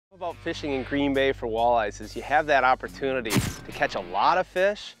About fishing in Green Bay for walleyes is you have that opportunity to catch a lot of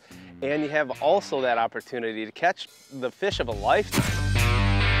fish, and you have also that opportunity to catch the fish of a lifetime.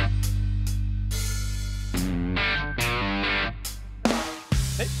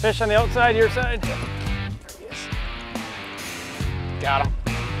 Hey, fish on the outside, your side. There he is. Got him.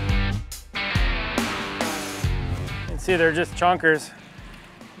 You can see they're just chunkers.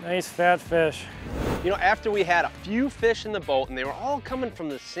 Nice fat fish. You know, after we had a few fish in the boat and they were all coming from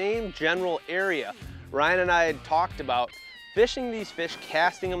the same general area, Ryan and I had talked about fishing these fish,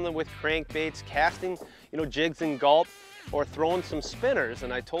 casting them with crankbaits, casting, jigs and gulp, or throwing some spinners.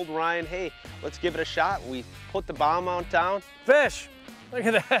 And I told Ryan, hey, let's give it a shot. We put the bow mount down. Fish! Look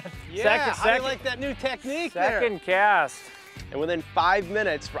at that. Yeah, how do you like that new technique there? Second cast. And within 5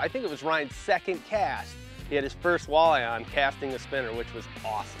 minutes, I think it was Ryan's second cast, he had his first walleye on casting a spinner, which was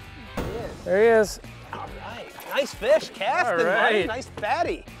awesome. There he is. All right, nice fish casting, buddy. Nice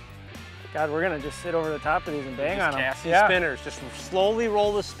fatty. God, we're gonna just sit over the top of these and bang on them. Cast these spinners, just slowly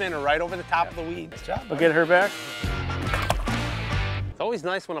roll the spinner right over the top of the weed. Nice job, we'll get her back. It's always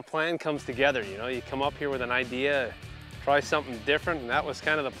nice when a plan comes together, you come up here with an idea, try something different, and that was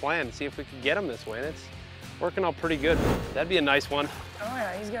kind of the plan, to see if we could get them this way, and it's working out pretty good. That'd be a nice one. Oh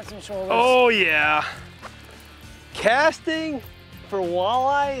yeah, he's got some shoulders. Oh yeah. Casting for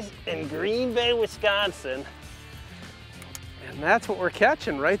walleyes in Green Bay, Wisconsin. And that's what we're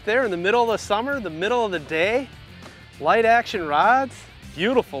catching right there in the middle of the summer, the middle of the day. Light action rods,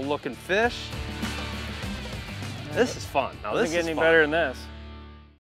 beautiful looking fish. This is fun. Now this doesn't get is any fun. better than this.